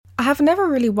I have never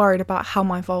really worried about how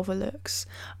my vulva looks.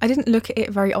 I didn't look at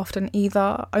it very often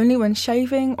either, only when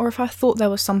shaving or if I thought there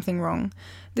was something wrong.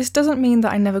 This doesn't mean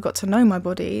that I never got to know my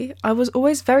body. I was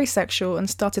always very sexual and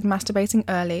started masturbating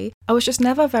early. I was just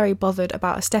never very bothered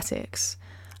about aesthetics.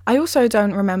 I also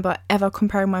don't remember ever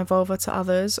comparing my vulva to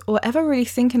others or ever really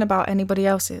thinking about anybody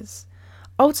else's.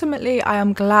 Ultimately, I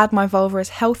am glad my vulva is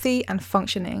healthy and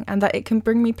functioning and that it can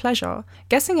bring me pleasure.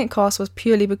 Guessing it cast was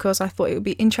purely because I thought it would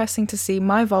be interesting to see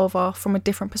my vulva from a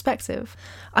different perspective.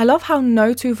 I love how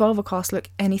no two vulva casts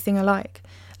look anything alike.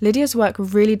 Lydia's work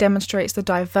really demonstrates the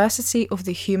diversity of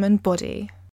the human body.